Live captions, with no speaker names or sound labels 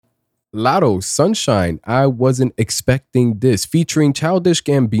Latto, Sunshine, I wasn't expecting this, featuring Childish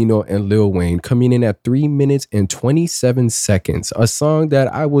Gambino and Lil Wayne, coming in at 3 minutes and 27 seconds. A song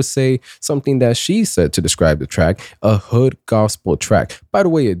that I would say something that she said to describe the track, a hood gospel track. By the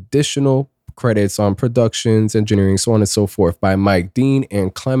way, additional credits on productions, engineering, so on and so forth by Mike Dean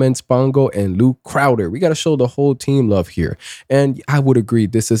and Clements Bongo and Luke Crowder. We got to show the whole team love here. And I would agree,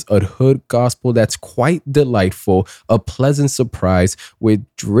 this is a hood gospel that's quite delightful, a pleasant surprise with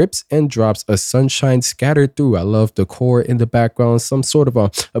drips and drops of sunshine scattered through. I love the core in the background, some sort of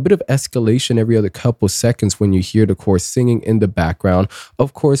a bit of escalation every other couple seconds when you hear the chorus singing in the background.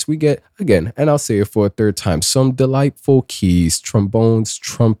 Of course, we get, again, and I'll say it for a third time, some delightful keys, trombones,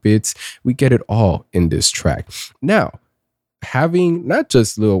 trumpets. We get it all in this track. Now, having not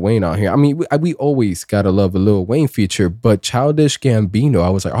just Lil Wayne on here, I mean, we always gotta love a Lil Wayne feature, but Childish Gambino, I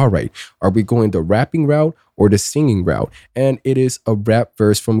was like, all right, are we going the rapping route or the singing route? And it is a rap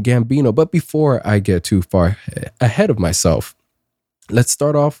verse from Gambino. But before I get too far ahead of myself, let's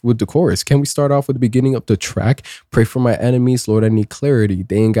start off with the chorus. Can we start off with the beginning of the track? Pray for my enemies, Lord, I need clarity.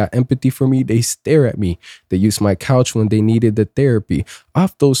 They ain't got empathy for me. They stare at me. They use my couch when they needed the therapy.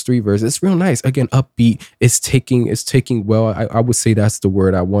 Off those three verses, it's real nice. Again, upbeat. It's taking well. I would say that's the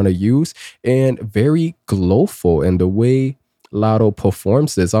word I want to use. And very glowful. And the way Latto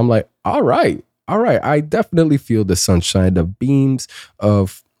performs this, I'm like, all right. I definitely feel the sunshine, the beams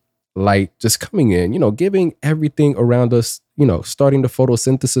of light just coming in, giving everything around us, starting the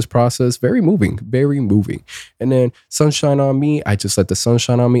photosynthesis process. Very moving, very moving. And then sunshine on me, I just let the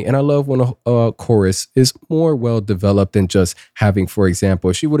sunshine on me. And I love when a chorus is more well developed than just having, for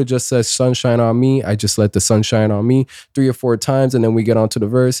example, if she would have just said sunshine on me, I just let the sunshine on me 3 or 4 times, and then we get onto the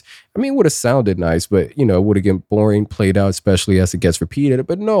verse. I mean, it would have sounded nice, but it would have gotten boring, played out, especially as it gets repeated.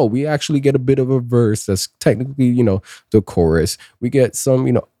 But no, we actually get a bit of a verse that's technically, the chorus. We get some,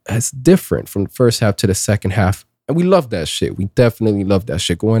 that's different from the first half to the second half. And we love that shit. We definitely love that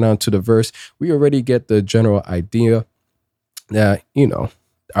shit. Going on to the verse, we already get the general idea that,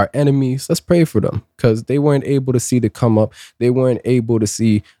 our enemies, let's pray for them, because they weren't able to see the come up. They weren't able to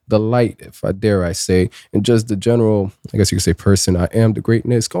see the light, if I dare I say, and just the general, I guess you could say, person, I am the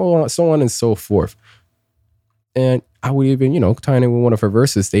greatness, go on, so on and so forth. And I would even, tying in with one of her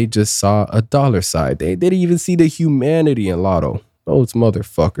verses, they just saw a dollar side. They didn't even see the humanity in Latto. Those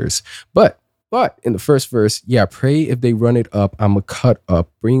motherfuckers. But in the first verse, yeah, pray if they run it up, I'ma cut up.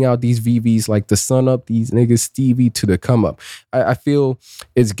 Bring out these VVs like the sun up, these niggas Stevie to the come up. I feel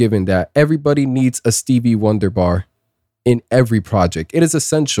it's given that everybody needs a Stevie Wonder bar in every project. It is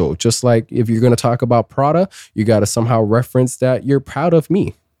essential. Just like if you're going to talk about Prada, you got to somehow reference that you're proud of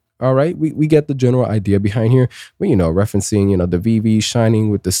me. All right, we get the general idea behind here. But, referencing, the VV shining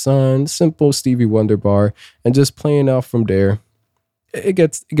with the sun, simple Stevie Wonder bar, and just playing out from there. It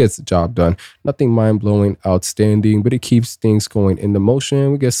gets the job done. Nothing mind-blowing, outstanding, but it keeps things going in the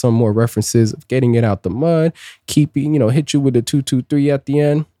motion. We get some more references of getting it out the mud, keeping, hit you with the 2-2-3 at the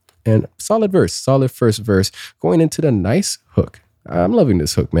end. And solid first verse, going into the nice hook. I'm loving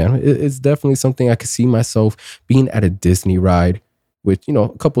this hook, man. It's definitely something I could see myself being at a Disney ride with, a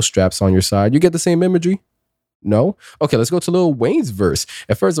couple straps on your side. You get the same imagery? No? Okay, let's go to Lil Wayne's verse.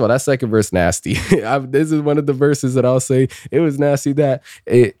 And first of all, that second verse, nasty. This is one of the verses that I'll say it was nasty that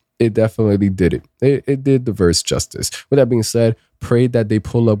it definitely did it. It did the verse justice. With that being said, prayed that they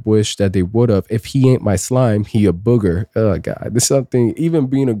pull up, wish that they would have. If he ain't my slime, he a booger. Oh God, this is something, even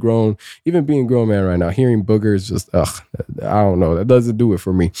being a grown man right now, hearing booger is just, I don't know. That doesn't do it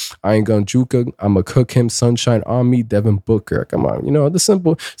for me. I ain't gonna juke him. I'ma cook him. Sunshine on me, Devin Booker. Come on, the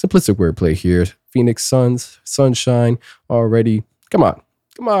simplistic wordplay here. Phoenix Suns, sunshine already. Come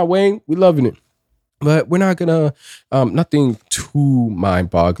on, Wayne. We loving it. But we're not gonna, nothing too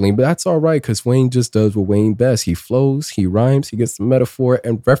mind-boggling, but that's all right, because Wayne just does what Wayne best. He flows, he rhymes, he gets the metaphor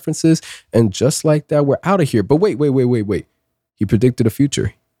and references, and just like that, we're out of here. But wait. He predicted the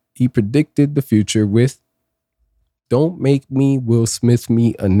future. He predicted the future with, don't make me Will Smith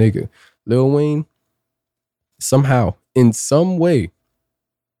me a nigga. Lil Wayne, somehow, in some way,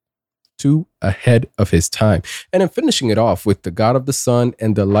 too ahead of his time. And then finishing it off with the God of the Sun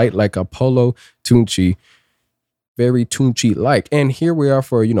and the light like Apollo Tunchi. Very Tunchi-like. And here we are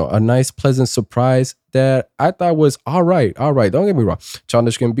for, a nice, pleasant surprise that I thought was all right. Don't get me wrong.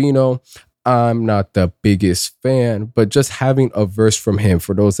 Childish Gambino, I'm not the biggest fan, but just having a verse from him,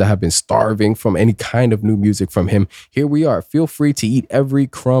 for those that have been starving from any kind of new music from him, here we are. Feel free to eat every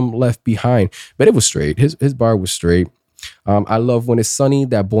crumb left behind. But it was straight. His bar was straight. I love when it's sunny,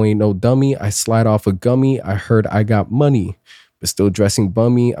 that boy ain't no dummy. I slide off a gummy. I heard I got money, but still dressing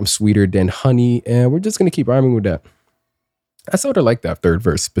bummy. I'm sweeter than honey. And we're just going to keep rhyming with that. I sort of like that third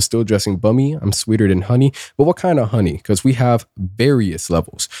verse, but still dressing bummy. I'm sweeter than honey. But what kind of honey? Because we have various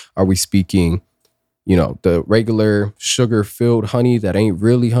levels. Are we speaking, the regular sugar filled honey that ain't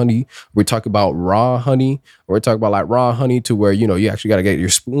really honey? We talk about raw honey, or we're talking about like raw honey to where, you actually got to get your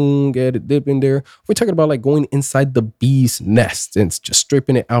spoon, get it dip in there. We're talking about like going inside the bee's nest and just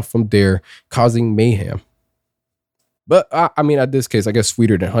stripping it out from there, causing mayhem. But I mean, at this case, I guess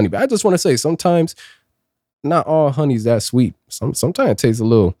sweeter than honey. But I just want to say sometimes not all honey's that sweet. Sometimes it tastes a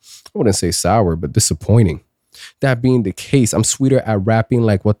little, I wouldn't say sour, but disappointing. That being the case, I'm sweeter at rapping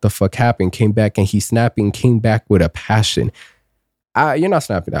like what the fuck happened. Came back and he's snapping, came back with a passion. You're not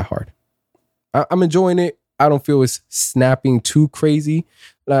snapping that hard. I'm enjoying it. I don't feel it's snapping too crazy.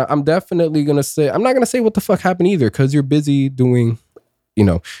 I'm definitely going to say, I'm not going to say what the fuck happened either, because you're busy doing,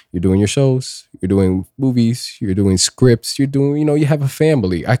 you're doing your shows, you're doing movies, you're doing scripts, you're doing, you have a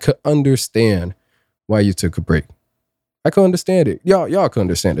family. I could understand why you took a break. I could understand it. Y'all could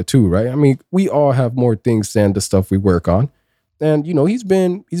understand it too, right? I mean, we all have more things than the stuff we work on. And he's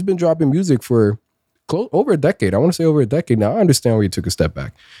been dropping music for over a decade. I want to say over a decade now. I understand why he took a step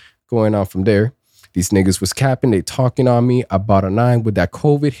back. Going on from there, these niggas was capping, they talking on me. I bought a 9 with that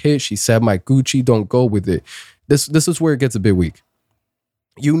COVID hit. She said my Gucci don't go with it. This is where it gets a bit weak.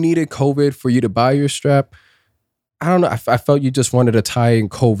 You needed COVID for you to buy your strap. I don't know. I felt you just wanted to tie in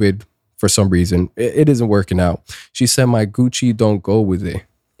COVID for some reason. It isn't working out. She said my Gucci don't go with it.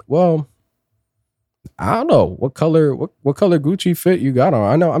 Well, I don't know what color Gucci fit you got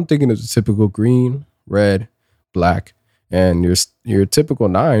on. I know I'm thinking of the typical green, red, black, and your typical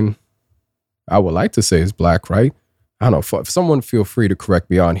 9. I would like to say is black, right? I don't know. If someone feel free to correct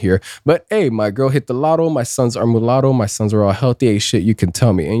me on here. But hey, my girl hit the lotto. My sons are mulatto. My sons are all healthy. Hey, shit, you can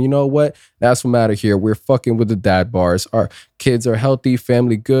tell me. And you know what? That's what matter here. We're fucking with the dad bars. Our kids are healthy,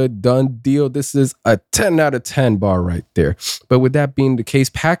 family good, done deal. This is a 10 out of 10 bar right there. But with that being the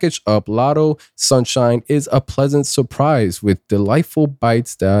case, package up, Lotto Sunshine is a pleasant surprise with delightful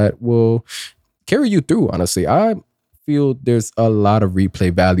bites that will carry you through, honestly. I feel there's a lot of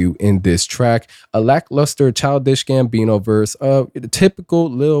replay value in this track. A lackluster Childish Gambino verse, the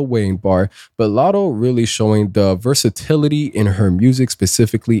typical Lil Wayne bar, but Latto really showing the versatility in her music,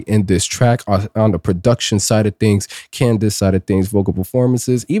 specifically in this track on the production side of things, Candace side of things, vocal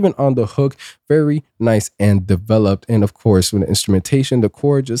performances, even on the hook, very nice and developed. And of course, with the instrumentation, the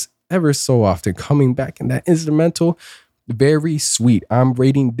chord just ever so often coming back in that instrumental, very sweet. I'm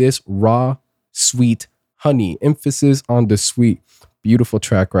rating this raw, sweet honey, emphasis on the sweet. Beautiful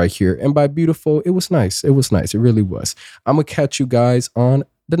track right here. And by beautiful, it was nice. It was nice. It really was. I'm going to catch you guys on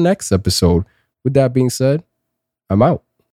the next episode. With that being said, I'm out.